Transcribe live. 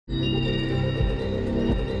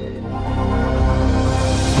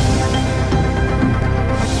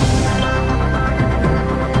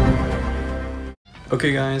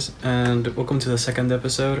Okay guys, and welcome to the second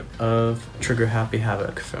episode of Trigger Happy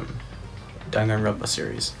Havoc from Danganronpa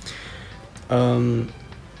series.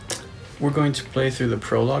 We're going to play through the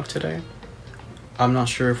prologue today. I'm not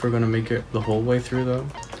sure if we're going to make it the whole way through though,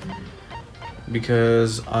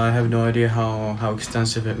 because I have no idea how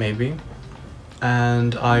extensive it may be,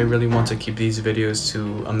 and I really want to keep these videos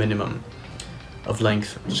to a minimum of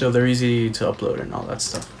length, so they're easy to upload and all that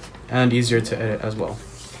stuff, and easier to edit as well.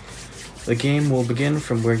 The game will begin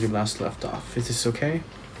from where you last left off. Is this okay?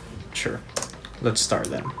 Sure. Let's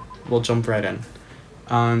start then. We'll jump right in.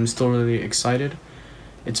 I'm still really excited.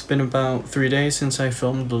 It's been about 3 days since I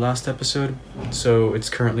filmed the last episode, so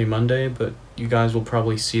it's currently Monday, but you guys will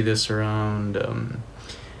probably see this around,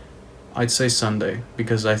 I'd say Sunday,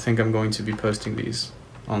 because I think I'm going to be posting these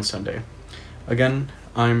on Sunday. Again,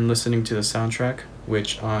 I'm listening to the soundtrack,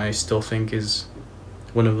 which I still think is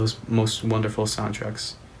one of those most wonderful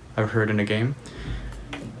soundtracks I've heard in a game,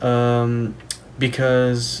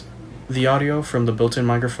 because the audio from the built-in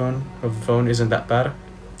microphone of the phone isn't that bad,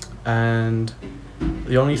 and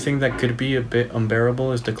the only thing that could be a bit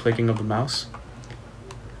unbearable is the clicking of the mouse.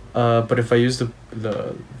 But if I use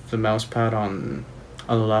the mouse pad on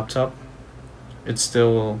the laptop, it's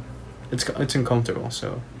uncomfortable,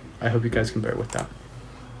 so I hope you guys can bear with that.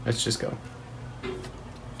 Let's just go.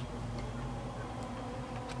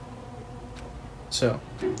 So,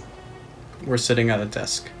 we're sitting at a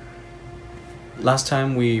desk. Last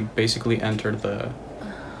time we basically entered the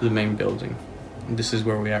main building. This is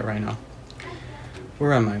where we're at right now.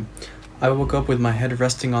 Where am I? I woke up with my head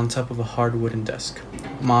resting on top of a hard wooden desk.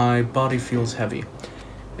 My body feels heavy.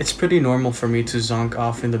 It's pretty normal for me to zonk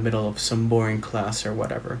off in the middle of some boring class or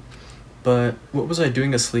whatever. But what was I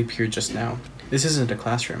doing asleep here just now? This isn't a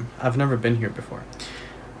classroom. I've never been here before.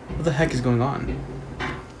 What the heck is going on?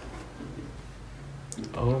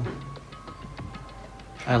 Oh,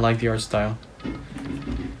 I like the art style.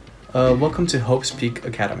 Welcome to Hope's Peak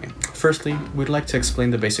Academy. Firstly, we'd like to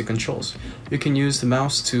explain the basic controls. You can use the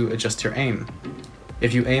mouse to adjust your aim.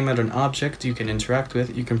 If you aim at an object you can interact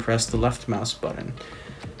with, you can press the left mouse button.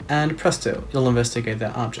 And presto, you'll investigate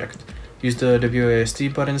that object. Use the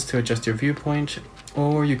WASD buttons to adjust your viewpoint,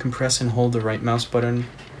 or you can press and hold the right mouse button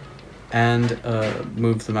and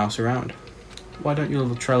move the mouse around. Why don't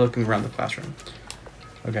you try looking around the classroom?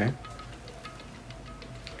 Okay.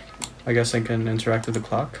 I guess I can interact with the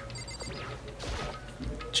clock.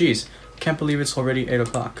 Jeez, can't believe it's already 8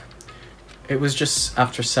 o'clock. It was just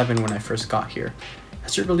after 7 when I first got here.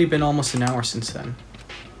 Has it really been almost an hour since then?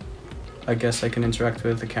 I guess I can interact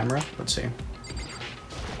with the camera. Let's see.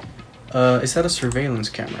 Is that a surveillance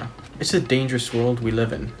camera? It's a dangerous world we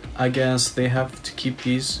live in. I guess they have to keep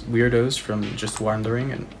these weirdos from just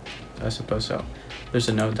wandering, and I suppose so. There's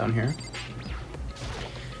a note down here.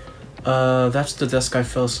 That's the desk I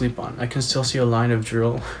fell asleep on. I can still see a line of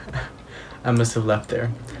drill I must have left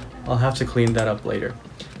there. I'll have to clean that up later.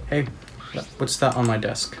 Hey, what's that on my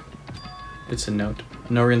desk? It's a note,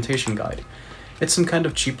 an orientation guide. It's some kind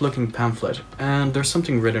of cheap-looking pamphlet, and there's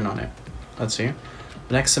something written on it. Let's see.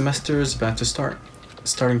 The next semester is about to start.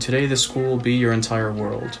 Starting today, the school will be your entire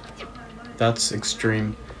world. That's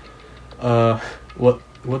extreme.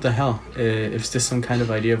 What the hell? Is this some kind of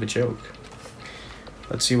idea of a joke?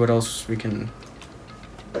 Let's see what else we can...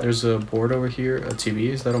 There's a board over here, a TV.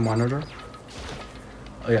 Is that a monitor?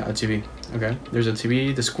 Oh yeah, a TV. Okay, there's a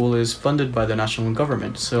TV. The school is funded by the national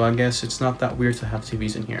government, so I guess it's not that weird to have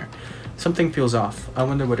TVs in here. Something feels off. I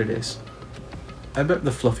wonder what it is. I bet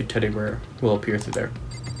the fluffy teddy bear will appear through there.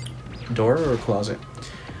 Door or closet?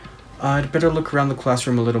 I'd better look around the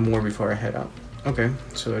classroom a little more before I head out. Okay,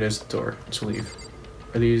 so it is the door to leave.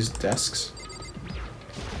 Are these desks?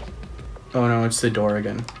 Oh no, it's the door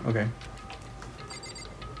again. Okay.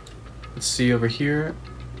 Let's see over here.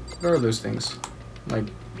 What are those things? Like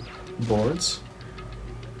boards?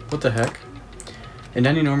 What the heck? In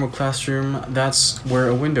any normal classroom, that's where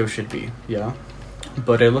a window should be, yeah.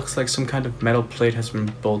 But it looks like some kind of metal plate has been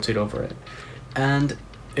bolted over it. And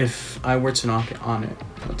if I were to knock on it,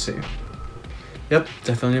 let's see. Yep,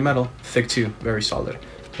 definitely metal. Thick too, very solid.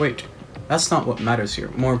 Wait, that's not what matters here.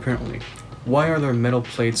 More importantly, why are there metal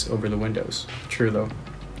plates over the windows? True though.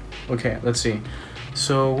 Okay, let's see.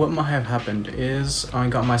 So what might have happened is I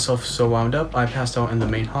got myself so wound up, I passed out in the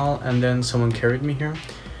main hall, and then someone carried me here.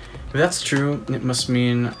 If that's true, it must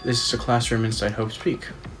mean this is a classroom inside Hope's Peak.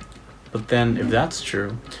 But then, if that's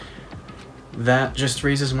true, that just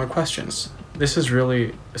raises more questions. This is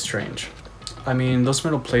really strange. I mean, those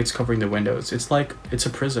metal plates covering the windows, it's like it's a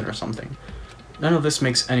prison or something. None of this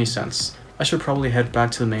makes any sense. I should probably head back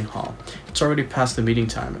to the main hall. It's already past the meeting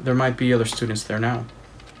time. There might be other students there now.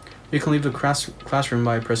 You can leave the classroom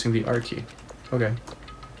by pressing the R key. Okay.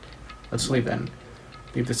 Let's leave then.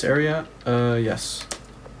 Leave this area. Yes.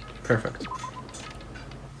 Perfect.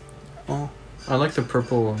 Well, I like the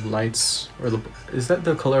purple lights. Is that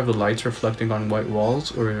the color of the lights reflecting on white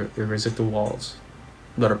walls, or is it the walls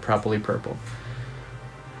that are properly purple?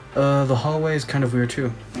 The hallway is kind of weird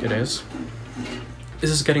too. It is. This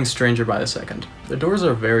is getting stranger by the second. The doors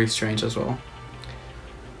are very strange as well.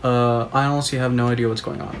 I honestly have no idea what's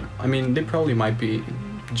going on. I mean, they probably might be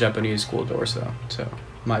Japanese school doors though, so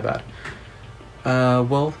my bad.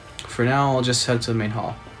 Well, for now I'll just head to the main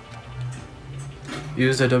hall.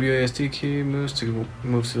 Use the WASD key move to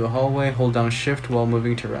the hallway, hold down shift while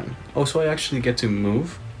moving to run. Oh, so I actually get to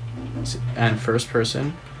move? And first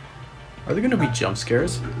person? Are there gonna be jump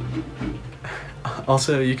scares?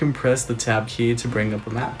 Also, you can press the tab key to bring up a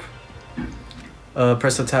map.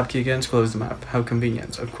 Press the tab key again to close the map. How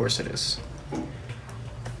convenient, of course it is.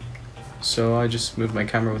 So I just move my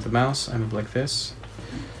camera with the mouse, I move like this.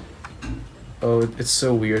 Oh, it's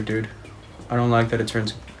so weird, dude. I don't like that it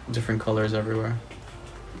turns different colors everywhere.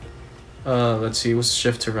 Let's see, what's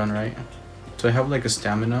shift to run, right? Do I have like a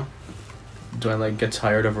stamina? Do I like get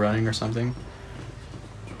tired of running or something?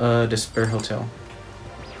 Despair Hotel.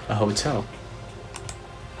 A hotel?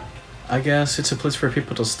 I guess it's a place for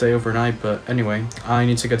people to stay overnight, but anyway, I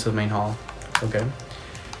need to get to the main hall. Okay.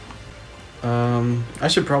 I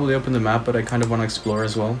should probably open the map, but I kind of want to explore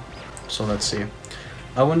as well. So let's see.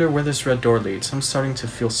 I wonder where this red door leads. I'm starting to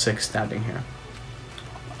feel sick standing here.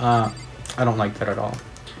 I don't like that at all.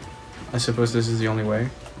 I suppose this is the only way.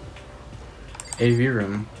 AV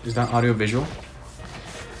room. Is that audio visual?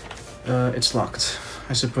 It's locked.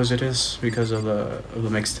 I suppose it is because of the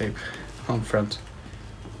mixtape on front.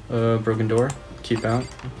 Broken door. Keep out.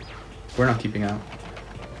 We're not keeping out.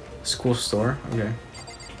 School store. Okay.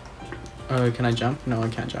 Can I jump? No, I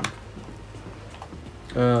can't jump.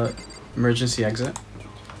 Emergency exit.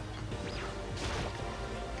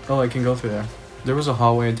 Oh, I can go through there. There was a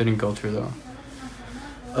hallway I didn't go through though.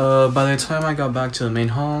 By the time I got back to the main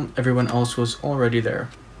hall, everyone else was already there.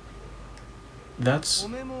 That's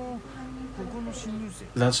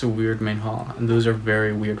a weird main hall, and those are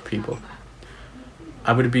very weird people.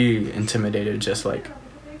 I would be intimidated just like...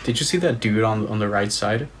 Did you see that dude on the right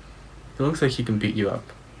side? He looks like he can beat you up.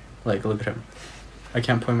 Like, look at him. I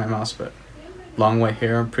can't point my mouse, but... Long white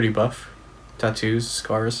hair, pretty buff. Tattoos,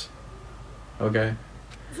 scars. Okay.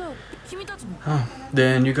 Oh,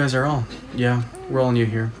 then you guys are all. Yeah, we're all new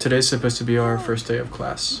here. Today's supposed to be our first day of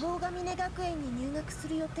class.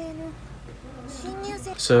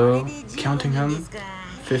 So, counting him,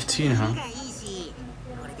 15, huh?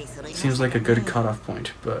 Seems like a good cutoff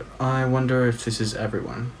point, but I wonder if this is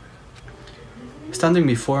everyone. Standing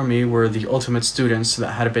before me were the ultimate students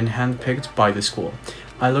that had been handpicked by the school.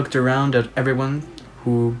 I looked around at everyone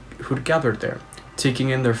who'd gathered there, taking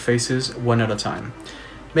in their faces one at a time.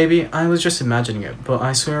 Maybe I was just imagining it, but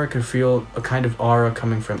I swear I could feel a kind of aura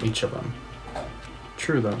coming from each of them.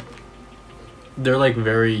 True though. They're like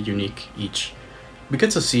very unique each. We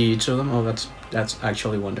get to see each of them. Oh, that's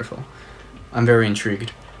actually wonderful. I'm very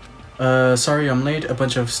intrigued. Sorry I'm late, a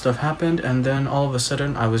bunch of stuff happened, and then all of a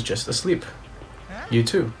sudden I was just asleep. You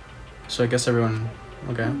too. So I guess everyone...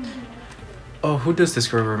 Okay. Oh, who does this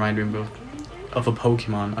girl remind me of a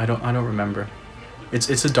Pokemon? I don't remember.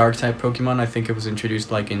 It's a dark type Pokemon. I think it was introduced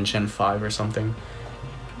like in Gen 5 or something.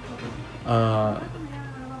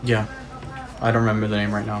 Yeah. I don't remember the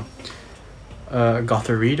name right now.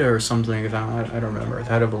 Gotharita or something like that. I don't remember.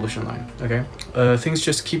 That evolution line. Okay. Things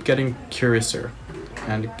just keep getting curiouser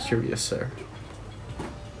and curiouser.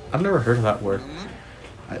 I've never heard of that word.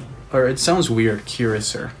 Or it sounds weird,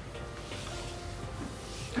 curiouser.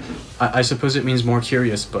 I suppose it means more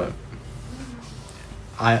curious, but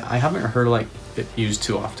I haven't heard like it used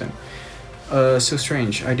too often. So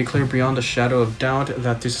strange. I declare beyond a shadow of doubt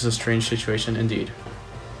that this is a strange situation indeed.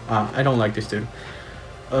 I don't like this dude.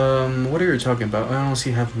 What are you talking about? I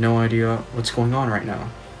honestly have no idea what's going on right now.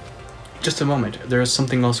 Just a moment. There is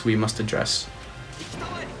something else we must address.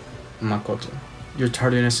 Makoto. Your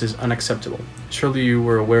tardiness is unacceptable. Surely you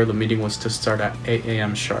were aware the meeting was to start at 8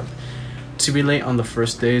 AM sharp. To be late on the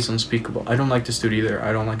first day is unspeakable. I don't like this dude either.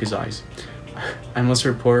 I don't like his eyes. I must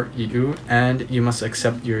report you, and you must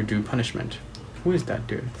accept your due punishment. Who is that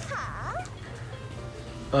dude?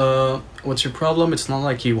 What's your problem? It's not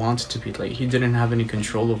like he wanted to be late. He didn't have any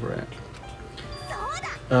control over it.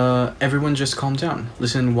 Everyone just calm down.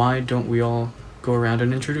 Listen, why don't we all go around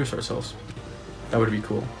and introduce ourselves? That would be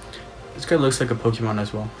cool. This guy looks like a Pokemon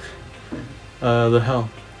as well. The hell.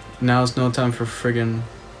 Now's no time for friggin'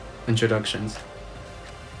 introductions.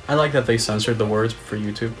 I like that they censored the words for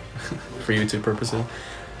YouTube, for YouTube purposes.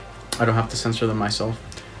 I don't have to censor them myself.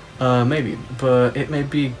 Maybe, but it may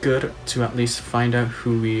be good to at least find out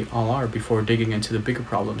who we all are before digging into the bigger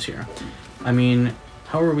problems here. I mean,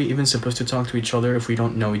 how are we even supposed to talk to each other if we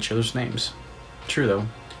don't know each other's names? True though.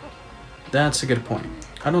 That's a good point.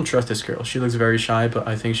 I don't trust this girl. She looks very shy, but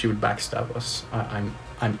I think she would backstab us.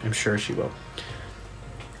 I'm sure she will.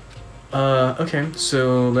 Okay,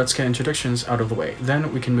 so let's get introductions out of the way.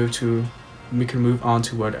 Then we can move on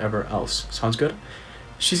to whatever else. Sounds good?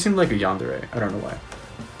 She seemed like a yandere. I don't know why.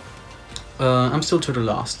 I'm still totally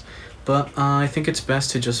lost, but I think it's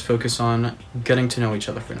best to just focus on getting to know each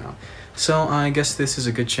other for now. So I guess this is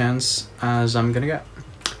a good chance as I'm gonna get.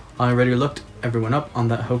 I already looked everyone up on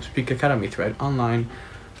that Hope Speak Academy thread online,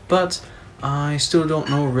 but I still don't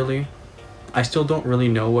really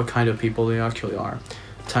know what kind of people they actually are.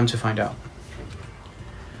 Time to find out.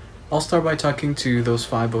 I'll start by talking to those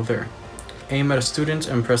 5 over there. Aim at a student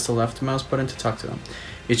and press the left mouse button to talk to them.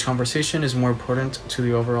 Each conversation is more important to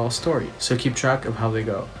the overall story, so keep track of how they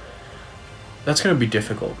go. That's gonna be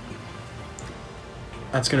difficult.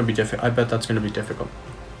 I bet that's gonna be difficult.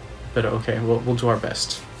 But okay, we'll do our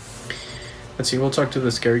best. Let's see, we'll talk to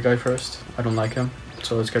the scary guy first. I don't like him,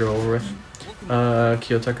 so let's get it over with.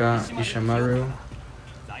 Kiyotaka Ishamaru.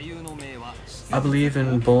 I believe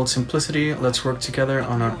in bold simplicity. Let's work together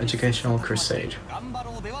on our educational crusade.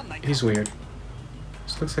 He's weird.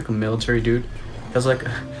 This looks like a military dude. Has like,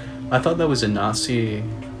 I thought that was a Nazi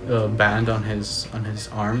band on his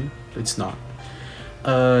arm. It's not.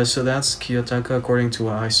 So that's Kiyotaka. According to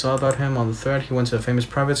what I saw about him on the thread, he went to a famous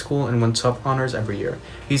private school and won top honors every year.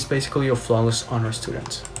 He's basically a flawless honor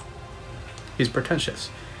student. He's pretentious.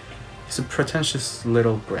 He's a pretentious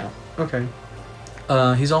little brat. Okay.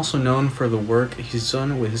 He's also known for the work he's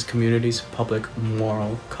done with his community's public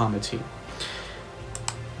moral committee.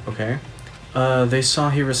 Okay. They saw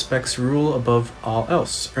he respects rule above all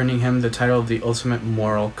else, earning him the title of the ultimate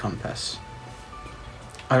moral compass.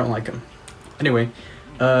 I don't like him. Anyway,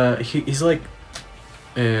 he's like,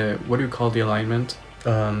 what do you call the alignment?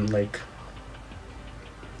 Like,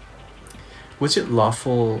 what's it,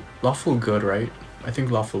 lawful good, right? I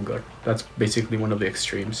think lawful good. That's basically one of the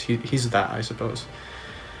extremes. He's that, I suppose.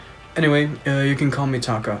 Anyway, you can call me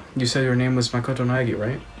Taka. You said your name was Makoto Naegi,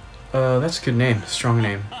 right? That's a good name, strong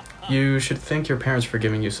name. You should thank your parents for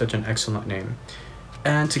giving you such an excellent name.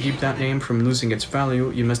 And to keep that name from losing its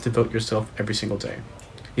value, you must devote yourself every single day.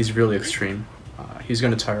 He's really extreme. He's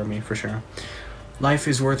gonna tire me, for sure. Life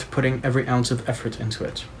is worth putting every ounce of effort into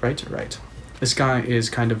it, right? Right. This guy is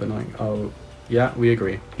kind of annoying. Oh, yeah, we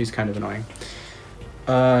agree. He's kind of annoying.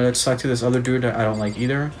 Let's talk to this other dude that I don't like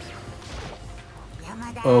either.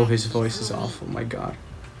 Oh, his voice is awful, my god.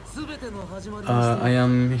 I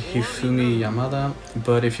am Hifumi Yamada,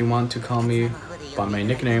 but if you want to call me by my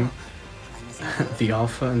nickname, the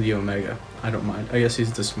Alpha and the Omega, I don't mind. I guess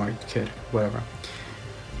he's the smart kid, whatever.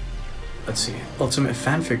 Let's see, ultimate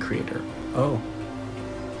fanfic creator. Oh,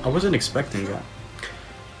 I wasn't expecting that.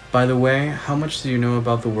 By the way, how much do you know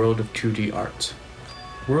about the world of 2D art?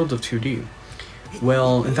 World of 2D?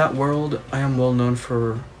 Well, in that world, I am well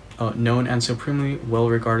known and supremely well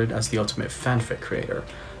regarded as the ultimate fanfic creator.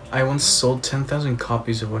 I once sold 10,000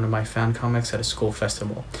 copies of one of my fan comics at a school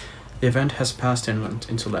festival. The event has passed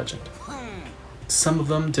into legend. Some of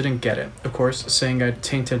them didn't get it, of course, saying I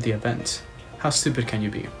tainted the event. How stupid can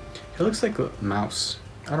you be? He looks like a mouse.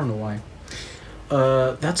 I don't know why.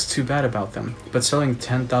 That's too bad about them, but selling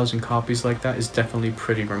 10,000 copies like that is definitely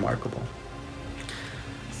pretty remarkable.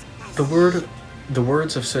 The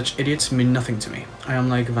words of such idiots mean nothing to me. I am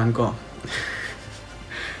like Van Gogh.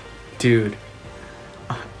 Dude.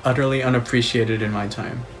 Utterly unappreciated in my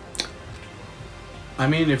time. I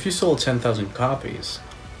mean, if you sold 10,000 copies,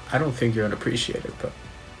 I don't think you're unappreciated, but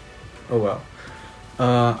oh well.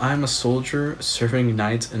 I'm a soldier serving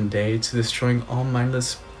night and day to destroying all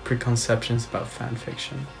mindless preconceptions about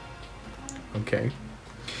fanfiction. Okay.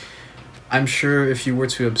 I'm sure if you were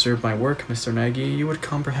to observe my work, Mr. Nagi, you would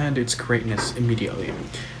comprehend its greatness immediately.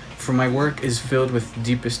 For my work is filled with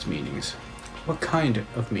deepest meanings. What kind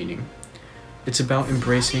of meaning? It's about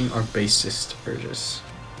embracing our basest urges.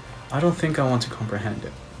 I don't think I want to comprehend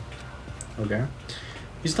it. Okay?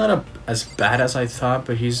 He's not as bad as I thought,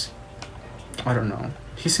 but he's... I don't know.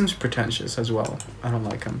 He seems pretentious as well. I don't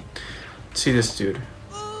like him. Let's see this dude.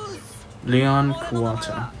 Leon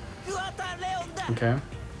Kuwata. Okay?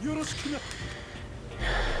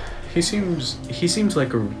 He seems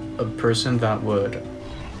like a person that would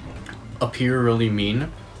appear really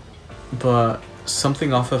mean, but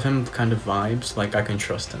something off of him kind of vibes like I can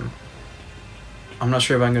trust him. I'm not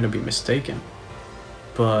sure if I'm gonna be mistaken.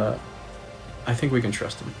 but I think we can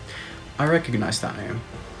trust him. I recognize that name.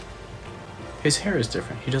 His hair is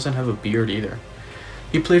different. He doesn't have a beard either.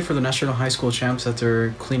 He played for the National High School Champs as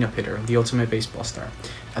their cleanup hitter, the ultimate baseball star.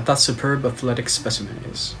 At that superb athletic specimen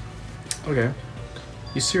is. Okay.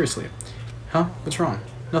 You seriously? Huh? What's wrong?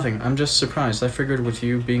 Nothing. I'm just surprised. I figured with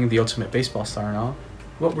you being the ultimate baseball star and all.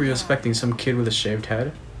 What were you expecting? Some kid with a shaved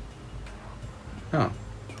head? Oh.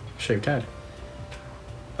 Shaved head.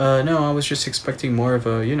 No, I was just expecting more of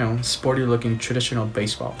a, you know, sporty looking traditional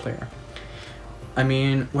baseball player. I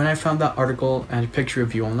mean, when I found that article and picture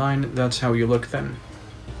of you online, that's how you look then.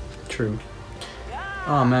 True.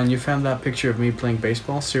 Oh man, you found that picture of me playing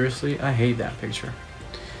baseball? Seriously? I hate that picture.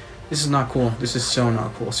 This is not cool. This is so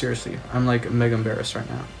not cool. Seriously. I'm like mega embarrassed right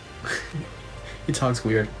now. He talks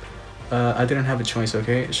weird. I didn't have a choice,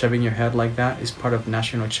 okay? Shoving your head like that is part of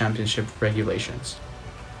national championship regulations.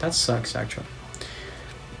 That sucks, actually.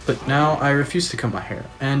 But now I refuse to cut my hair,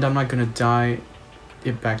 and I'm not gonna dye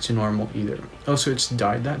it back to normal either. Oh, so it's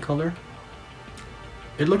dyed that color?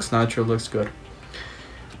 It looks natural, looks good.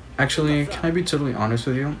 Actually, can I be totally honest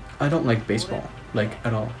with you? I don't like baseball, like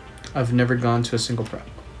at all. I've never gone to a single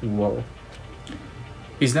Whoa.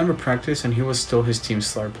 He's never practiced and he was still his team's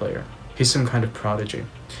star player. He's some kind of prodigy.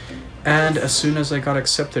 And as soon as I got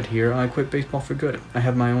accepted here, I quit baseball for good. I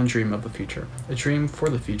have my own dream of the future. A dream for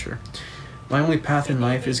the future. My only path in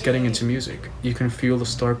life is getting into music. You can feel the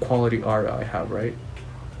star quality aura I have, right?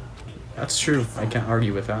 That's true. I can't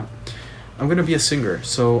argue with that. I'm gonna be a singer,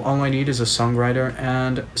 so all I need is a songwriter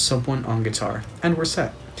and someone on guitar. And we're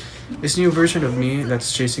set. This new version of me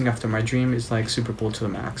that's chasing after my dream is like super cool to the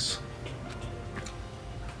max.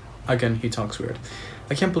 Again, he talks weird.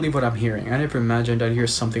 I can't believe what I'm hearing. I never imagined I'd hear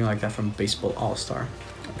something like that from Baseball All-Star.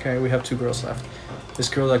 Okay, we have 2 girls left. This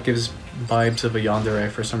girl that gives vibes of a yandere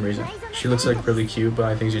for some reason. She looks like really cute, but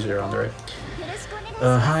I think she's a yandere.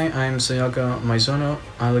 Hi, I'm Sayaka Maizono.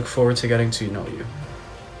 I look forward to getting to know you.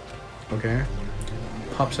 Okay.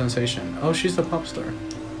 Pop sensation. Oh, she's the pop star.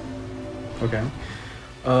 Okay.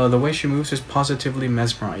 The way she moves is positively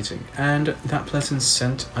mesmerizing, and that pleasant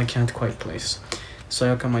scent I can't quite place.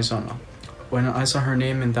 Sayaka Maizono. When I saw her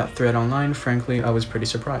name in that thread online, frankly, I was pretty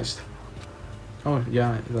surprised. Oh,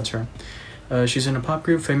 yeah, that's her. She's in a pop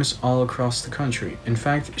group famous all across the country. In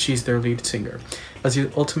fact, she's their lead singer. As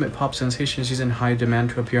the ultimate pop sensation, she's in high demand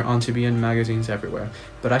to appear on TV and magazines everywhere.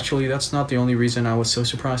 But actually, that's not the only reason I was so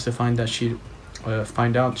surprised to find out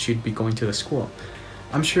she'd be going to the school.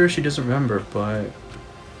 I'm sure she doesn't remember, but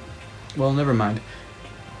well, never mind.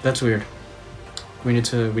 That's weird. We need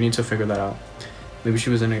to figure that out. Maybe she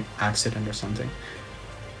was in an accident or something.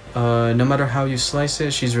 No matter how you slice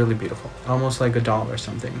it, she's really beautiful. Almost like a doll or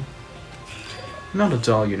something. I'm not a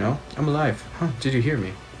doll, you know. I'm alive. Huh, did you hear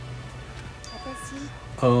me?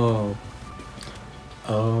 Oh.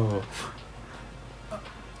 Oh.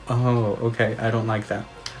 Oh, okay. I don't like that.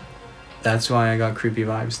 That's why I got creepy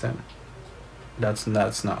vibes then. That's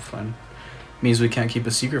not fun. Means we can't keep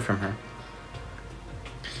a secret from her.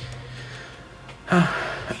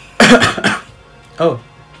 Oh,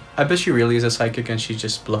 I bet she really is a psychic and she's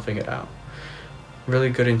just bluffing it out. Really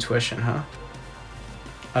good intuition, huh?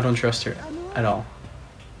 I don't trust her at all.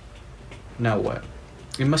 Now what?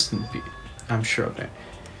 It mustn't be. I'm sure of it.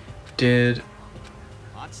 Did...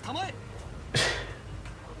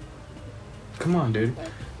 Come on, dude.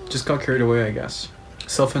 Just got carried away, I guess.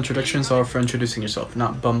 Self-introductions are for introducing yourself,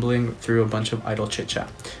 not bumbling through a bunch of idle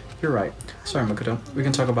chit-chat. You're right. Sorry, Makoto. We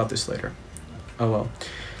can talk about this later. Oh well.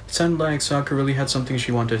 It sounded like Sayaka really had something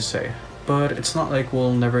she wanted to say. But it's not like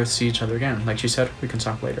we'll never see each other again. Like she said, we can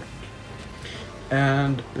talk later.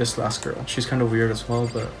 And this last girl. She's kind of weird as well,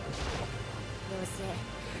 but...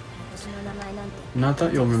 Not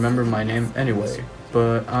that you'll remember my name anyway,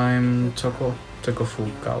 but I'm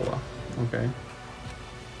Tokofukawa. Okay.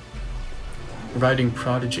 Writing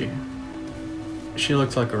prodigy. She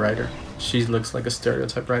looks like a writer. She looks like a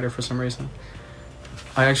stereotype writer for some reason.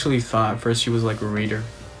 I actually thought at first she was like a reader,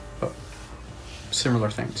 but similar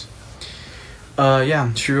things.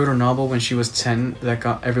 Yeah, she wrote a novel when she was 10 that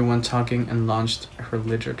got everyone talking and launched her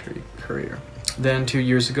literary career. Then 2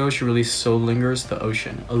 years ago, she released So Lingers the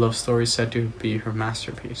Ocean, a love story said to be her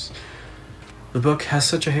masterpiece. The book has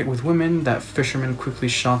such a hit with women that fishermen quickly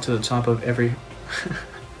shot to the top of every...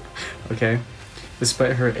 Okay.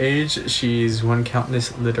 Despite her age, she's won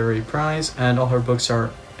countless literary prizes, and all her books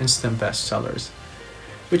are instant bestsellers.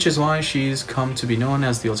 Which is why she's come to be known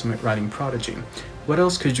as the ultimate writing prodigy. What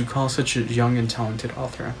else could you call such a young and talented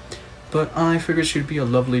author? But I figured she'd be a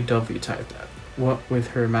lovely-dovey type, what with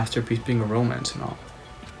her masterpiece being a romance and all.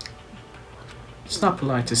 It's not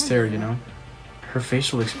polite to stare, you know. Her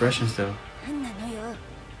facial expressions, though.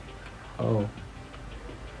 Oh.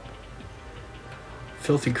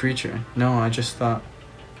 Filthy creature. No, I just thought...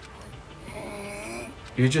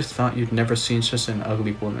 You just thought you'd never seen such an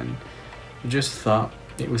ugly woman. You just thought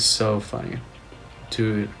it was so funny.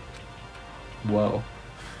 Dude. Whoa.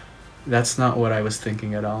 That's not what I was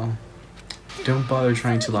thinking at all. Don't bother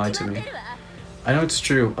trying to lie to me. I know it's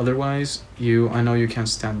true, otherwise, I know you can't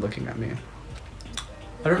stand looking at me.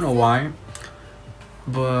 I don't know why,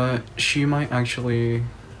 but she might actually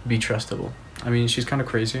be trustable. I mean, she's kind of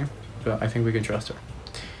crazy, but I think we can trust her.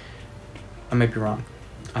 I might be wrong.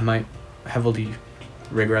 I might heavily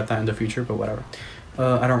regret that in the future, but whatever.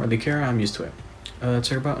 I don't really care, I'm used to it.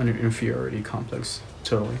 Talk about an inferiority complex.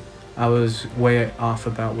 Totally. I was way off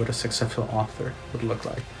about what a successful author would look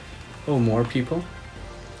like. Oh, more people?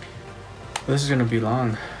 This is gonna be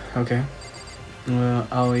long. Okay.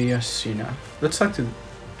 Aliyasina. Let's talk to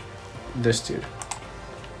this dude.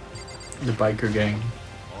 The biker gang.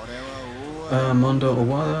 Mondo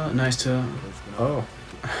Owada. Nice to... Oh.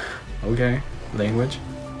 Okay. Language.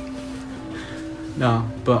 No,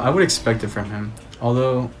 but I would expect it from him.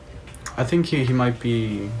 Although, I think he might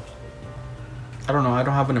be... I don't know, I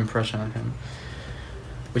don't have an impression of him.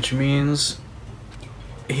 Which means...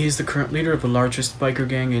 He's the current leader of the largest biker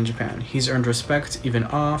gang in Japan. He's earned respect, even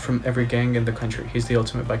awe, from every gang in the country. He's the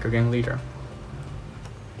ultimate biker gang leader.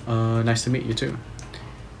 Nice to meet you too.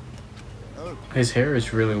 His hair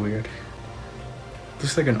is really weird.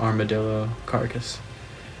 Looks like an armadillo carcass.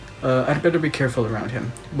 I'd better be careful around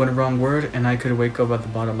him. One wrong word and I could wake up at the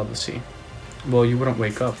bottom of the sea. Well, you wouldn't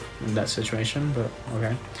wake up in that situation, but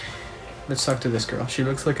okay. Let's talk to this girl. She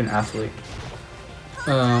looks like an athlete.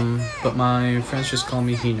 But my friends just call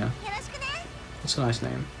me Hina. That's a nice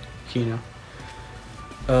name. Hina.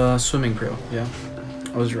 Swimming pro, yeah.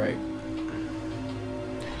 I was right.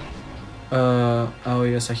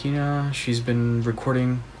 Aoya Hina, she's been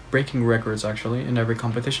breaking records actually, in every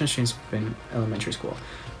competition she's been in elementary school.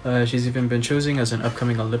 She's even been chosen as an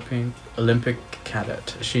upcoming Olympic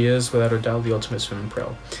cadet. She is, without a doubt, the ultimate swimming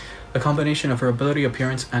pro. A combination of her ability,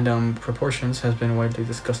 appearance, and proportions has been widely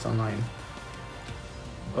discussed online.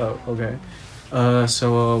 Oh, okay.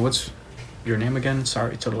 So what's your name again?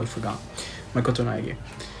 Sorry, totally forgot. Makoto Naegi.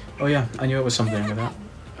 Oh yeah, I knew it was something like that.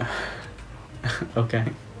 Okay.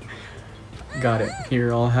 Got it.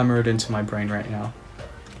 Here, I'll hammer it into my brain right now.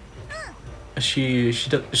 She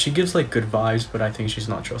gives like good vibes, but I think she's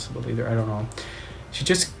not trustable either. I don't know. She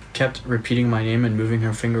just kept repeating my name and moving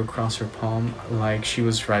her finger across her palm like she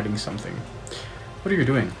was writing something. What are you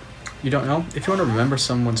doing? You don't know? If you want to remember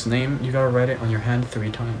someone's name, you gotta write it on your hand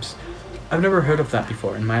 3 times. I've never heard of that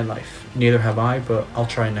before in my life. Neither have I, but I'll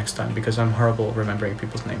try next time because I'm horrible at remembering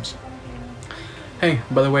people's names. Hey,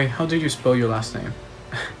 by the way, how do you spell your last name?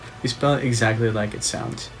 You spell it exactly like it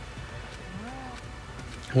sounds.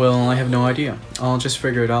 Well, I have no idea. I'll just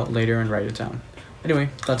figure it out later and write it down. Anyway,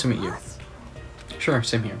 glad to meet you. Sure,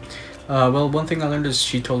 same here. Well, one thing I learned is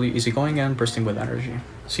she's totally easygoing and bursting with energy.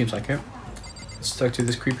 Seems like it. Let's talk to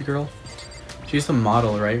this creepy girl. She's the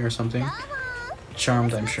model, right, or something?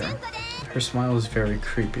 Charmed, I'm sure. Her smile is very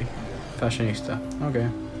creepy. Fashionista. Okay.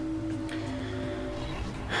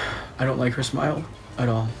 I don't like her smile at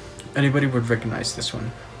all. Anybody would recognize this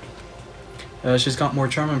one. She's got more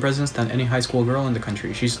charm and presence than any high school girl in the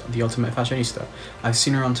country. She's the ultimate fashionista. I've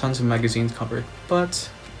seen her on tons of magazines covered, but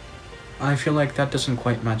I feel like that doesn't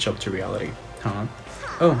quite match up to reality. Huh?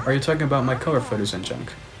 Oh, are you talking about my cover photos and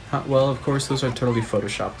junk? Huh? Well, of course, those are totally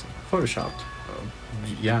photoshopped. Photoshopped?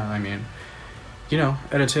 Yeah, I mean, you know,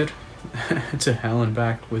 edited to hell and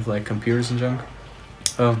back with like computers and junk.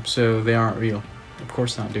 Oh, so they aren't real. Of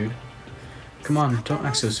course not, dude. Come on, don't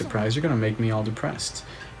act so surprised. You're gonna make me all depressed.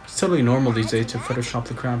 It's totally normal these days to Photoshop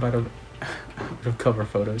the crap out of cover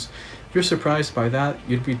photos. If you're surprised by that,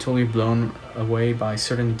 you'd be totally blown away by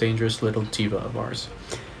certain dangerous little diva of ours.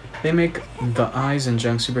 They make the eyes and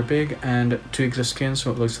junk super big and tweak the skin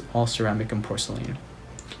so it looks all ceramic and porcelain.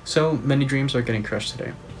 So, many dreams are getting crushed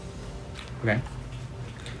today. Okay.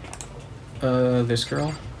 This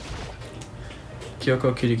girl.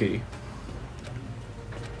 Kyoko Kirigiri.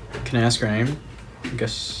 Can I ask her name? I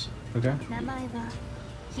guess. Okay.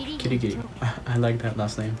 Kirigiri. I like that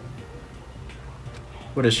last name.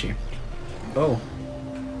 What is she? Oh.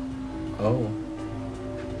 Oh.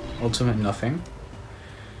 Ultimate nothing.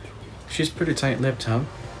 She's pretty tight-lipped, huh?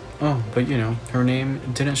 Oh, but you know, her name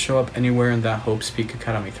didn't show up anywhere in that Hope Speak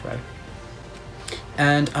Academy thread.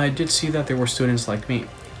 And I did see that there were students like me.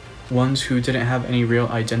 Ones who didn't have any real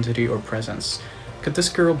identity or presence. Could this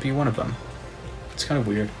girl be one of them? It's kind of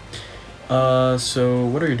weird. So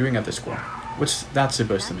what are you doing at this school? What's that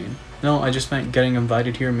supposed to mean? No, I just meant getting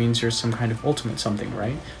invited here means you're some kind of ultimate something,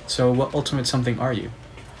 right? So what ultimate something are you?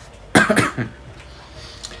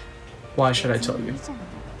 Why should I tell you?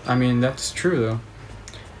 I mean, that's true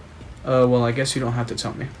though. Well, I guess you don't have to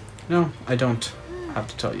tell me. No, I don't have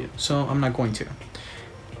to tell you, so I'm not going to.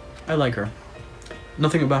 I like her.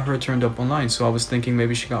 Nothing about her turned up online, so I was thinking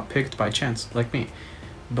maybe she got picked by chance, like me.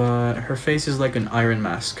 But her face is like an iron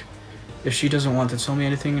mask. If she doesn't want to tell me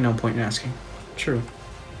anything, no point in asking. True.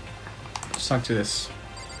 Let's talk to this.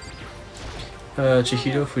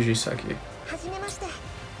 Chihiro Fujisaki.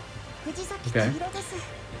 Okay.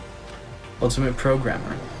 Ultimate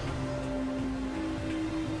programmer.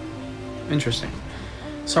 Interesting.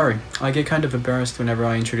 Sorry, I get kind of embarrassed whenever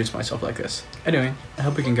I introduce myself like this. Anyway, I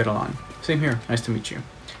hope we can get along. Same here, nice to meet you.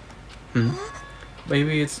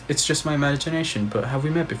 Maybe it's just my imagination, but have we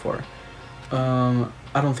met before? I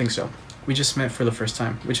don't think so. We just met for the first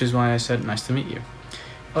time, which is why I said nice to meet you.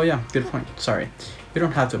 Oh yeah, good point. Sorry. You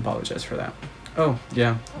don't have to apologize for that. Oh,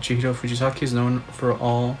 yeah. Chihiro Fujisaki is known for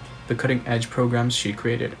all the cutting-edge programs she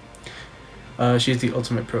created. She's the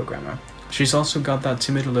ultimate programmer. She's also got that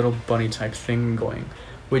timid little bunny type thing going,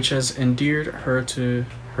 which has endeared her to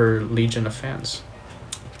her legion of fans.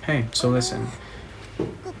 Hey, so listen.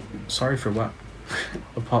 Sorry for what?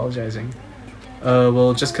 Apologizing.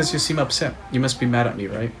 Well, just because you seem upset, you must be mad at me,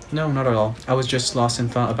 right? No, not at all. I was just lost in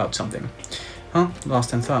thought about something. Huh?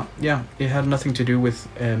 Lost in thought? Yeah, it had nothing to do with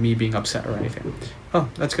me being upset or anything. Oh,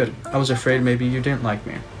 that's good. I was afraid maybe you didn't like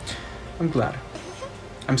me. I'm glad.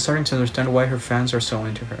 I'm starting to understand why her fans are so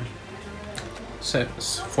into her. So,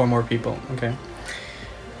 4 more people, okay.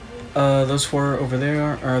 Those 4 over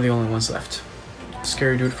there are the only ones left.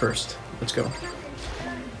 Scary dude first. Let's go.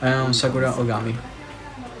 Sakura Ogami.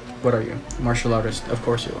 What are you? Martial artist. Of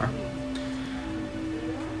course you are.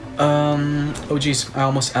 Oh geez, I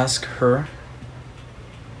almost asked her.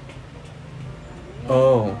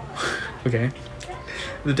 Oh, okay.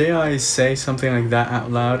 The day I say something like that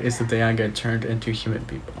out loud is the day I get turned into a human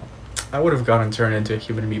meatball. I would have gotten turned into a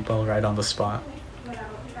human meatball right on the spot.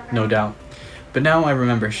 No doubt. But now I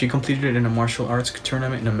remember, she completed it in a martial arts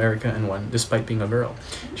tournament in America and won, despite being a girl.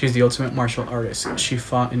 She's the ultimate martial artist. She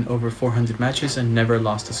fought in over 400 matches and never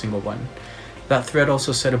lost a single one. That thread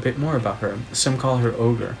also said a bit more about her. Some call her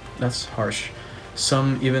ogre. That's harsh.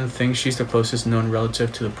 Some even think she's the closest known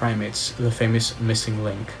relative to the primates, the famous missing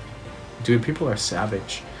link. Dude, people are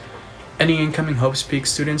savage. Any incoming Hope Speak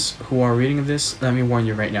students who are reading this, let me warn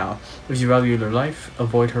you right now. If you value your life,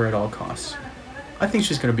 avoid her at all costs. I think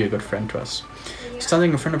she's gonna be a good friend to us.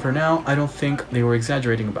 Standing in front of her now, I don't think they were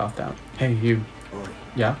exaggerating about that. Hey, you.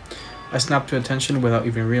 Yeah? I snapped to attention without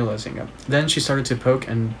even realizing it. Then she started to poke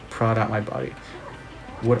and prod at my body.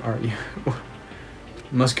 What are you?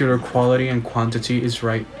 Muscular quality and quantity is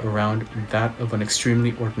right around that of an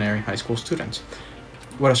extremely ordinary high school student.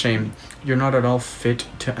 What a shame. You're not at all fit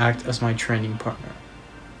to act as my training partner.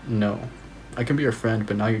 No. I can be your friend,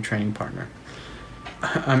 but not your training partner.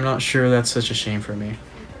 I'm not sure that's such a shame for me.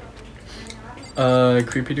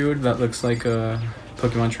 Creepy dude that looks like a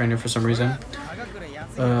Pokemon trainer for some reason.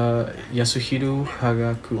 Yasuhiro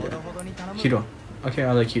Hagakure. Hiro. Okay,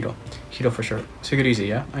 I like Hiro. Hiro for sure. Take it easy,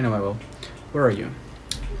 yeah? I know I will. Where are you?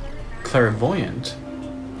 Clairvoyant?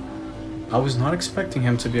 I was not expecting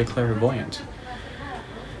him to be a clairvoyant.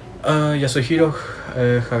 Yasuhiro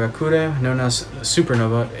Hagakure, known as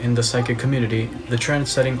Supernova in the psychic community, the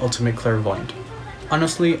trend-setting ultimate clairvoyant.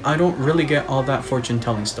 Honestly, I don't really get all that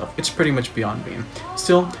fortune-telling stuff. It's pretty much beyond me.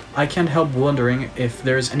 Still, I can't help wondering if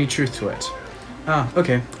there's any truth to it. Ah,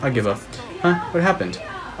 okay, I give up. Huh? What happened?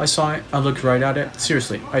 I saw it, I looked right at it.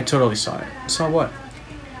 Seriously, I totally saw it. Saw what?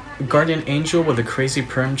 A guardian angel with a crazy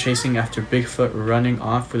perm chasing after Bigfoot running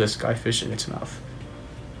off with a skyfish in its mouth.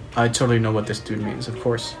 I totally know what this dude means, of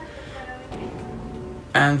course.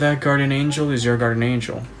 And that guardian angel is your guardian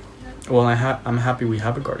angel. Well, I'm happy we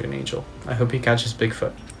have a guardian angel. I hope he catches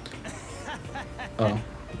Bigfoot. Oh,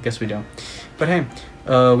 guess we don't. But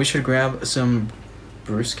hey, we should grab some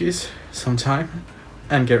brewskis sometime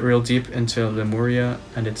and get real deep into Lemuria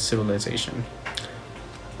and its civilization.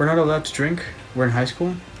 We're not allowed to drink? We're in high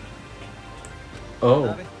school?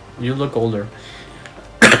 Oh, you look older.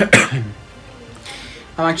 I'm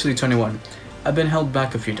actually 21. I've been held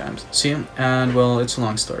back a few times. See? And, well, it's a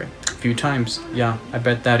long story. A few times. Yeah, I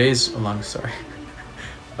bet that is a long story.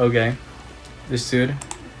 Okay. This dude,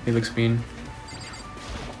 he looks mean.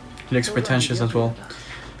 He looks pretentious as well.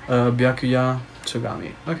 Byakuya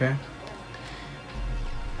Tsugami. Okay.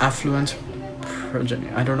 Affluent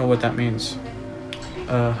progeny. I don't know what that means.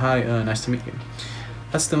 Hi, nice to meet you.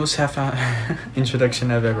 That's the most half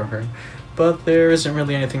introduction I've ever heard. but there isn't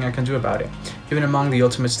really anything I can do about it. Even among the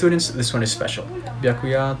ultimate students, this one is special.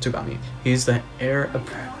 Byakuya Togami. He's the heir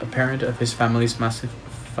apparent of his family's massive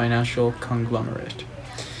financial conglomerate.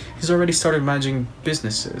 He's already started managing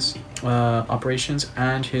businesses, operations,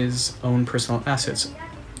 and his own personal assets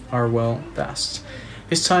are well vast.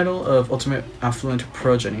 His title of Ultimate Affluent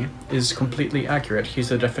Progeny is completely accurate. He's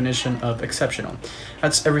the definition of exceptional.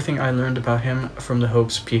 That's everything I learned about him from the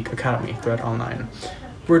Hope's Peak Academy thread online.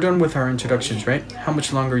 We're done with our introductions, right? How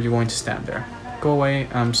much longer are you going to stand there? Go away,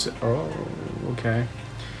 oh, okay.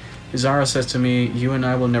 Izara says to me, you and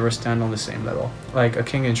I will never stand on the same level, like a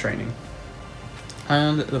king in training.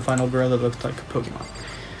 And the final girl that looked like a Pokemon.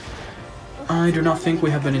 I do not think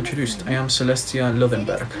we have been introduced. I am Celestia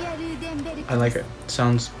Lovenberg. I like it.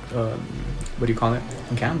 Sounds, what do you call it?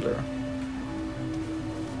 Gambler.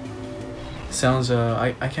 Sounds,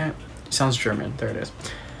 I can't, sounds German. There it is.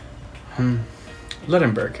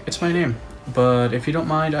 Lovenberg. It's my name. But if you don't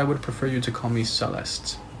mind, I would prefer you to call me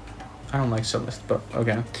Celeste. I don't like Celeste, but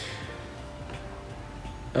okay.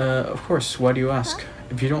 Of course, why do you ask?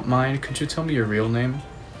 If you don't mind, could you tell me your real name?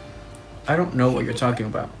 I don't know what you're talking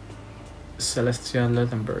about. Celestia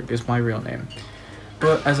Leathenberg is my real name.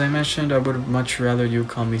 But as I mentioned, I would much rather you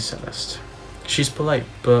call me Celeste. She's polite,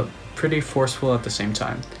 but pretty forceful at the same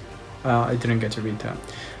time. I didn't get to read that.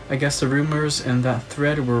 I guess the rumors in that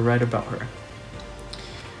thread were right about her.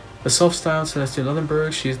 A self-styled Celestia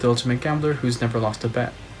Leathenberg, she's the ultimate gambler who's never lost a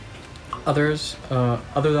bet. Other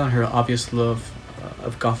than her obvious love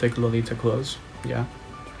of gothic Lolita clothes, yeah.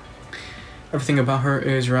 Everything about her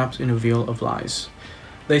is wrapped in a veil of lies.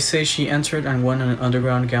 They say she entered and won an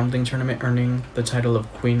underground gambling tournament, earning the title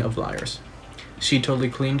of Queen of Liars. She totally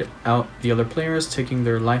cleaned out the other players, taking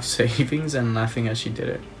their life savings and laughing as she did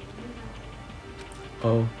it.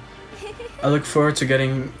 Oh. I look forward to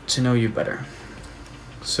getting to know you better.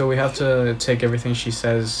 So we have to take everything she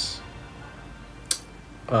says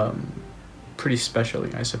pretty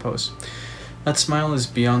specially, I suppose. That smile is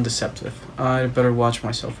beyond deceptive. I'd better watch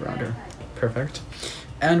myself around her. Perfect.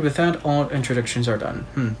 And with that, all introductions are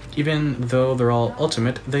done. Even though they're all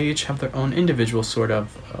ultimate, they each have their own individual sort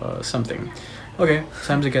of something. Okay,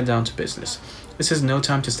 time to get down to business. This is no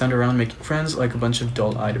time to stand around making friends like a bunch of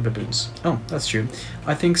dull-eyed baboons. Oh, that's true.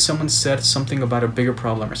 I think someone said something about a bigger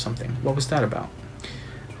problem or something. What was that about?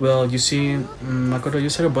 Well, you see, Makoto, you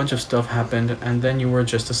said a bunch of stuff happened and then you were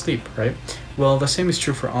just asleep, right? Well, the same is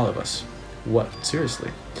true for all of us. What? Seriously?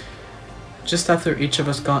 Just after each of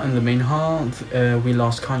us got in the main hall, we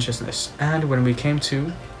lost consciousness. And when we came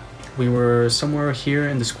to, we were somewhere here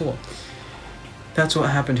in the school. That's what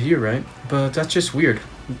happened to you, right? But that's just weird,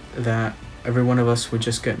 that every one of us would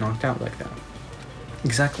just get knocked out like that.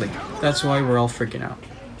 Exactly. That's why we're all freaking out.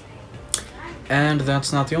 And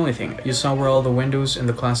that's not the only thing. You saw where all the windows in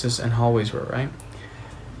the classes and hallways were, right?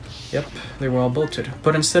 Yep, they were all bolted.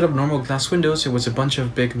 But instead of normal glass windows, it was a bunch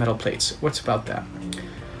of big metal plates. What's about that?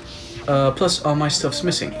 Plus, all my stuff's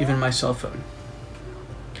missing, even my cell phone.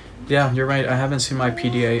 Yeah, you're right, I haven't seen my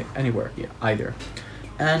PDA anywhere either.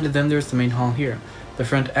 And then there's the main hall here. The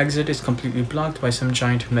front exit is completely blocked by some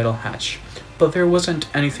giant metal hatch. But there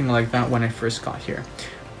wasn't anything like that when I first got here.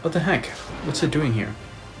 What the heck? What's it doing here?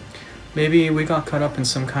 Maybe we got caught up in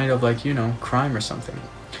some kind of, like, you know, crime or something.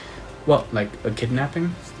 What, like a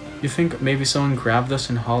kidnapping? You think maybe someone grabbed us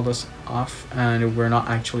and hauled us off and we're not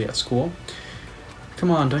actually at school?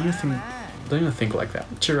 Come on, don't you think like that?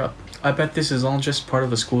 Cheer up. I bet this is all just part of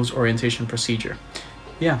the school's orientation procedure.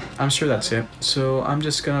 Yeah, I'm sure that's it. So I'm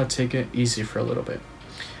just gonna take it easy for a little bit.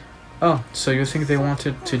 Oh, so you think they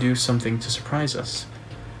wanted to do something to surprise us?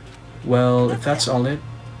 Well, if that's all it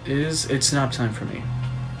is, it's nap time for me.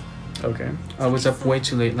 Okay. I was up way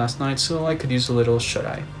too late last night, so I could use a little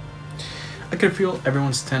shut-eye. I could feel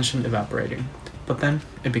everyone's tension evaporating. But then,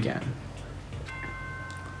 it began.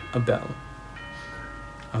 A bell.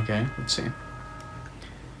 Okay, let's see.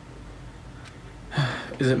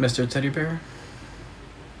 Is it Mr. Teddy Bear?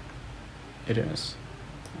 It is.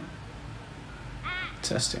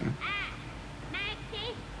 Testing.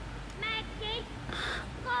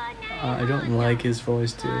 I don't like his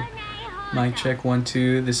voice too. Mic check 1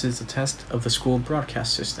 2. This is a test of the school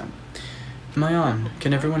broadcast system. Am I on?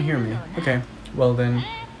 Can everyone hear me? Okay. Well then,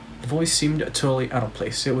 the voice seemed totally out of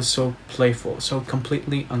place. It was so playful, so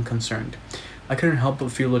completely unconcerned. I couldn't help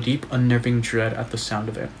but feel a deep, unnerving dread at the sound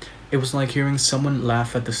of it. It was like hearing someone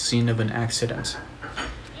laugh at the scene of an accident.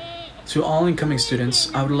 To all incoming students,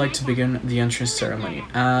 I would like to begin the entrance ceremony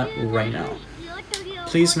right now.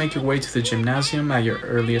 Please make your way to the gymnasium at your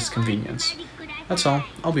earliest convenience. That's all.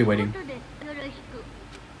 I'll be waiting.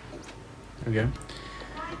 Okay.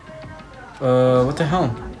 What the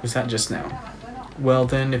hell? Was that just now? Well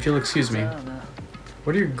then, if you'll excuse me.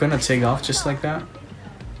 What, are you gonna take off just like that?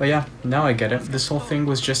 But yeah, now I get it. This whole thing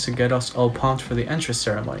was just to get us all pumped for the entrance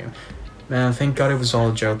ceremony. Man, thank God it was all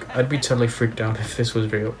a joke. I'd be totally freaked out if this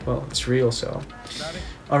was real. Well, it's real, so...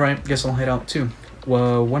 Alright, guess I'll head out too.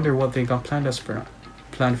 Well, wonder what they got planned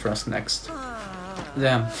for us next.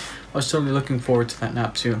 Damn, I was totally looking forward to that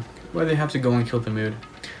nap too. Why they have to go and kill the mood?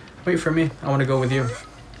 Wait for me, I want to go with you.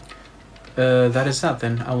 That is that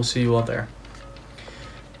then. I will see you all there.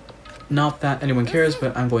 Not that anyone cares,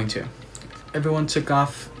 but I'm going to. Everyone took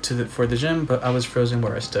off for the gym, but I was frozen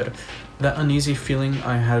where I stood. That uneasy feeling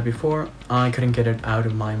I had before, I couldn't get it out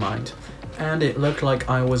of my mind. And it looked like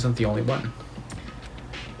I wasn't the only one.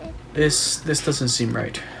 This doesn't seem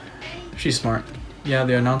right. She's smart. Yeah,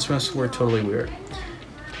 the announcements were totally weird.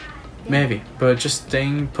 Maybe, but just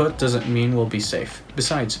staying put doesn't mean we'll be safe.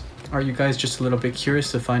 Besides, are you guys just a little bit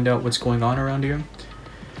curious to find out what's going on around here?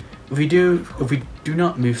 If we do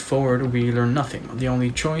not move forward, we learn nothing. The only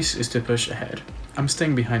choice is to push ahead. I'm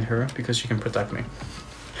staying behind her because she can protect me.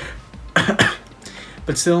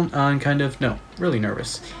 But still, I'm really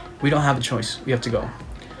nervous. We don't have a choice. We have to go.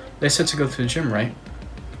 They said to go to the gym, right?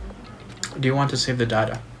 Do you want to save the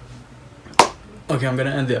data? Okay, I'm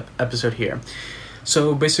gonna end the episode here.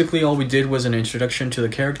 So basically all we did was an introduction to the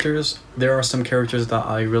characters. There are some characters that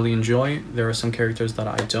I really enjoy. There are some characters that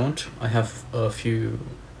I don't. I have a few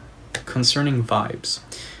concerning vibes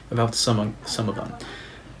about some of them.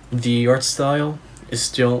 The art style is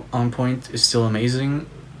still on point, is still amazing.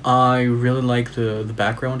 I really like the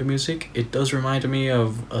background music. It does remind me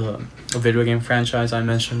of a video game franchise I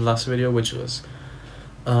mentioned last video, which was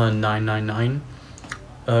 999.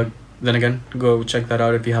 Then again, go check that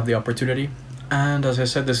out if you have the opportunity. And as I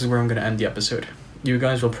said, this is where I'm going to end the episode. You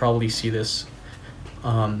guys will probably see this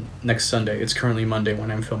next Sunday. It's currently Monday when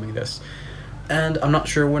I'm filming this. And I'm not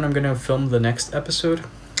sure when I'm going to film the next episode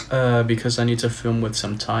because I need to film with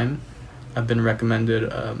some time. I've been recommended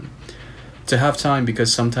to have time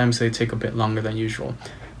because sometimes they take a bit longer than usual.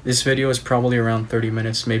 This video is probably around 30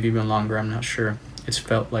 minutes, maybe even longer, I'm not sure. It's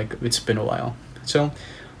felt like it's been a while. So,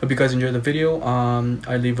 hope you guys enjoyed the video.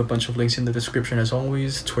 I leave a bunch of links in the description as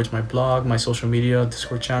always, towards my blog, my social media,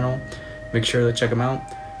 Discord channel. Make sure to check them out.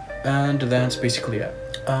 And that's basically it.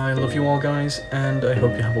 I love you all guys, and I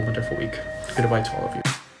hope you have a wonderful week. Goodbye to all of you.